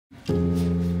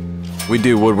We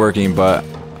do woodworking, but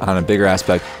on a bigger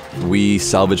aspect, we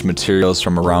salvage materials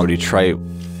from around Detroit,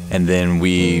 and then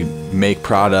we make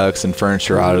products and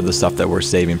furniture out of the stuff that we're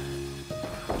saving.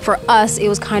 For us, it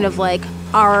was kind of like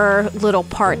our little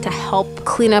part to help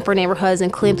clean up our neighborhoods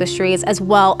and clean up the streets, as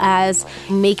well as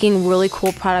making really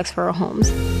cool products for our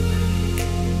homes.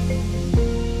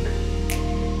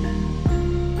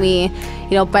 We,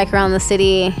 bike around the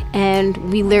city and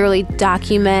we literally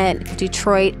document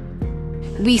Detroit.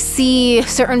 We see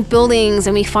certain buildings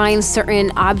and we find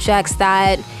certain objects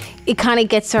that it kind of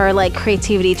gets our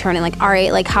creativity turning. All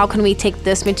right, how can we take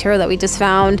this material that we just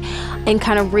found and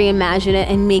kind of reimagine it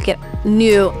and make it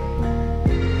new?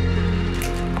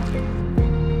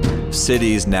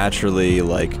 Cities naturally,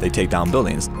 they take down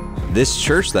buildings. This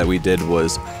church that we did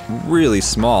was really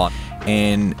small,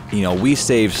 and we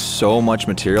saved so much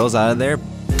materials out of there.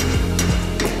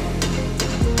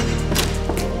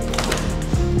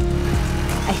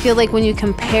 I feel like when you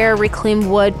compare reclaimed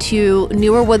wood to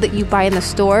newer wood that you buy in the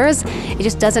stores, it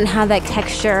just doesn't have that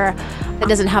texture, it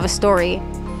doesn't have a story.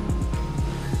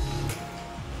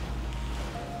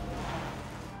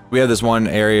 We have this one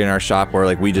area in our shop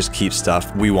where we just keep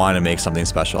stuff. We want to make something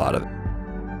special out of it.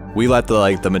 We let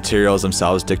the materials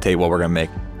themselves dictate what we're gonna make.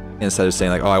 Instead of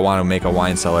saying oh, I want to make a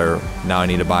wine cellar, now I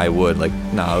need to buy wood.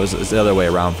 No, it's the other way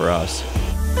around for us.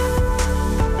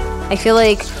 I feel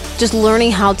like just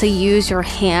learning how to use your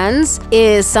hands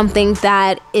is something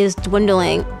that is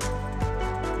dwindling.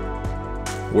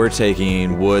 We're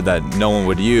taking wood that no one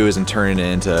would use and turning it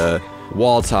into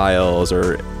wall tiles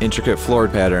or intricate floor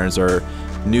patterns or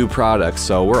new products.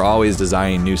 So we're always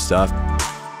designing new stuff.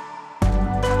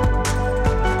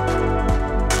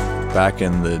 Back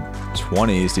in the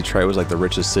 20s, Detroit was the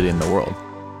richest city in the world.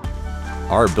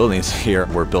 Our buildings here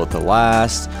were built to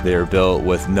last. They were built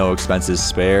with no expenses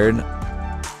spared.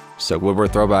 So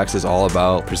Woodward Throwbacks is all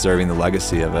about preserving the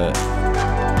legacy of it.